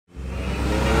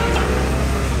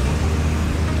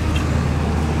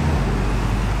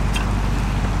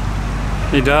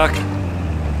Hey Doc,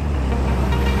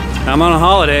 I'm on a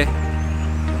holiday.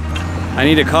 I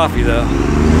need a coffee though.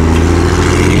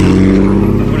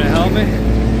 Wanna help me?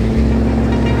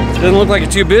 Doesn't look like you're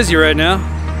too busy right now.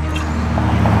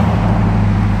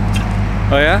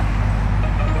 Oh yeah?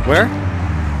 Where?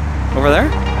 Over there?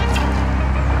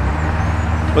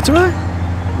 What's over there?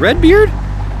 Redbeard?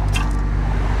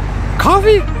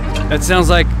 Coffee? That sounds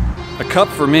like a cup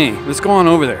for me. Let's go on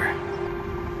over there.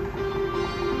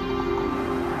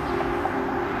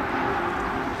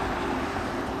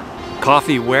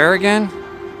 Coffee where again?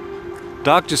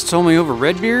 Doc just told me over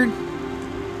Redbeard.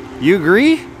 You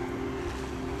agree?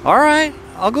 All right,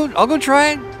 I'll go try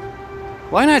it.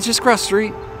 Why not just cross the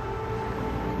street?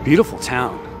 Beautiful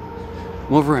town.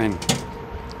 I'm over in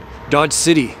Dodge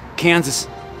City, Kansas.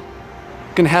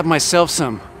 Gonna have myself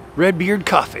some Redbeard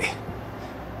coffee.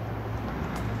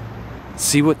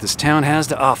 See what this town has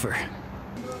to offer.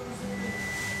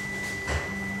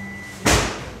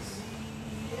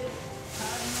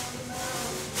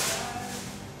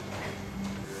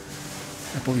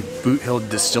 I believe Boot Hill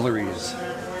Distillery is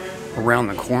around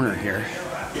the corner here.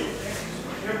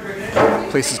 The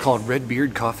place is called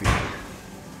Redbeard Coffee.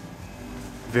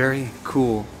 Very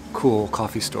cool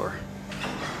coffee store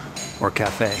or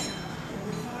cafe.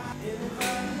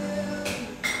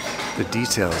 The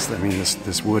details, I mean,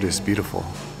 this wood is beautiful.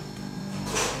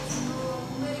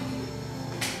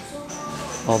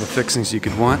 All the fixings you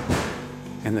could want,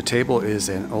 and the table is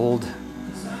an old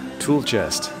tool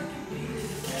chest.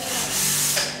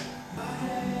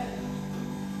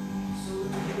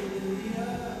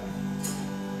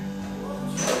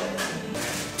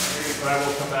 I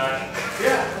will come back.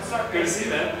 Yeah, that's not good to see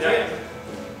that. Yeah.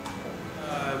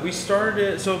 We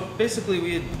started. So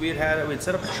basically, we had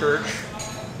set up a church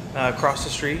across the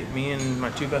street. Me and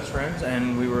my two best friends,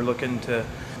 and we were looking to.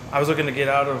 I was looking to get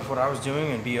out of what I was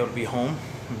doing and be able to be home,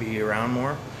 and be around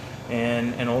more,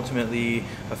 and ultimately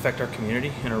affect our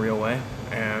community in a real way.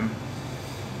 And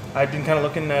I've been kind of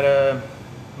looking at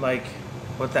like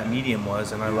what that medium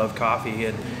was, and I love coffee.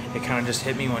 And it kind of just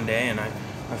hit me one day, and I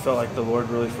felt like the Lord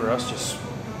really for us just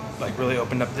like really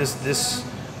opened up. This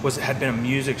had been a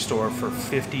music store for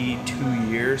 52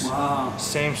 years. Wow.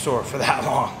 Same store for that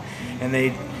long, and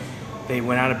they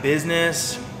went out of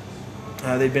business.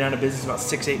 They'd been out of business about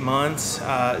 6-8 months.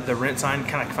 The rent sign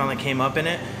kind of finally came up in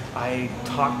it. I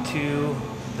talked to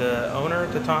the owner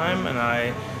at the time, and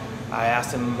I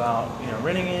asked him about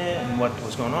renting it and what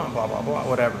was going on, blah blah blah,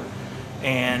 whatever.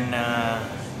 And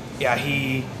yeah,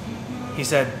 he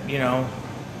said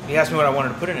he asked me what I wanted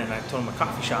to put in it, and I told him a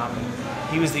coffee shop. And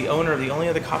he was the owner of the only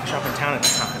other coffee shop in town at the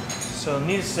time. So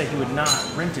needless to say, he would not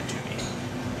rent it to me.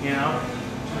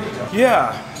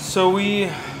 Yeah. So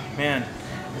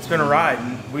it's been a ride.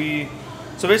 And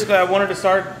so basically, I wanted to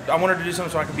do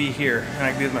something so I could be here, and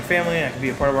I could be with my family, and I could be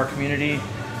a part of our community,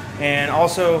 and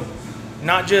also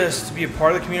not just be a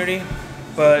part of the community,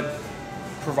 but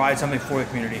provide something for the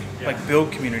community, like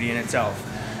build community in itself.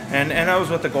 And that was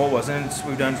what the goal was, and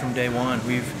we've done from day one.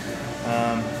 We've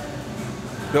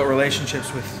built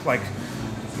relationships with like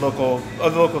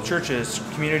other local churches,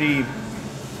 community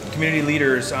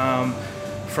leaders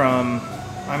from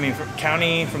the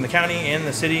county and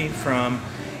the city, from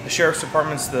the sheriff's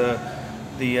departments, the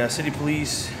city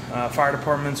police, fire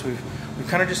departments. We've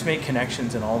kind of just made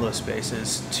connections in all those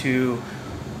spaces to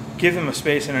give them a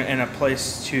space and a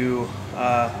place to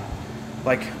I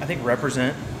think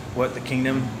represent what the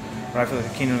kingdom. What I feel like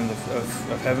the kingdom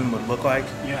of heaven would look like.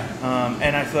 Yeah.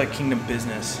 And I feel like kingdom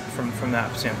business from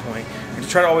that standpoint. And to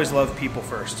try to always love people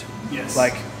first. Yes.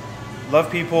 Like, love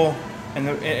people, and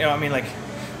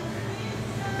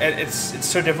it's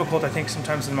so difficult, I think,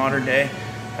 sometimes in modern day,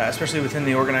 especially within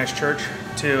the organized church,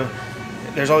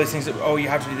 there's all these things that, you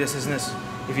have to do this and this.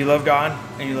 If you love God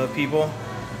and you love people,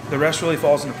 the rest really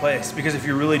falls into place. Because if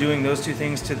you're really doing those two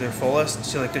things to their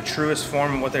fullest, to like the truest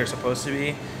form of what they're supposed to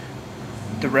be,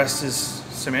 the rest is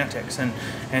semantics, and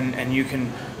you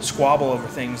can squabble over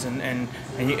things, and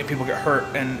people get hurt,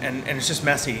 and it's just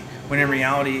messy. When in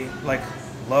reality, like,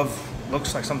 love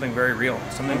looks like something very real,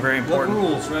 something very important.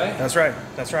 Love rules, right? That's right.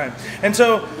 And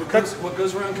so what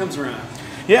goes around comes around.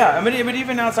 Yeah, but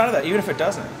even outside of that, even if it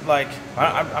doesn't, like,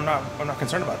 I'm not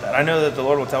concerned about that. I know that the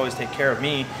Lord will always take care of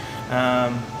me,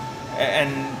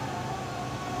 and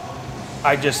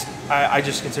I just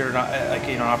consider it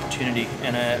an opportunity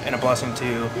and a blessing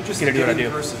to get to do what I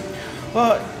do.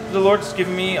 Well, the Lord's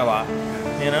given me a lot,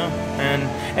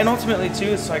 and ultimately too,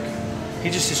 it's like He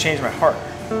just has changed my heart.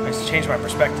 He's changed my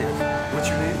perspective. What's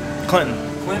your name? Clinton.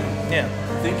 Clinton. Yeah.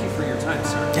 Thank you for your time,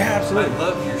 sir. Yeah, absolutely. I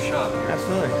love your shop here.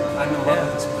 Absolutely. I'm in love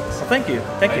with this place. Well, thank you.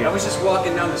 Thank you. I was just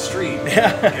walking down the street.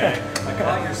 Yeah. Okay. I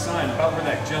caught your sign about where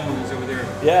that gentleman was over there.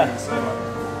 Yeah. on the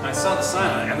sidewalk. I saw the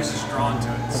sign. I was just drawn to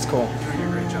it. That's cool. You're doing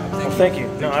a great job. Well, thank you.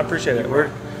 No, I appreciate it.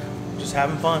 We're just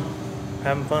having fun.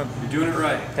 Having fun. You're doing it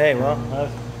right. Hey,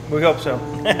 well, we hope so.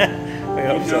 We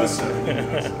hope You know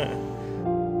so.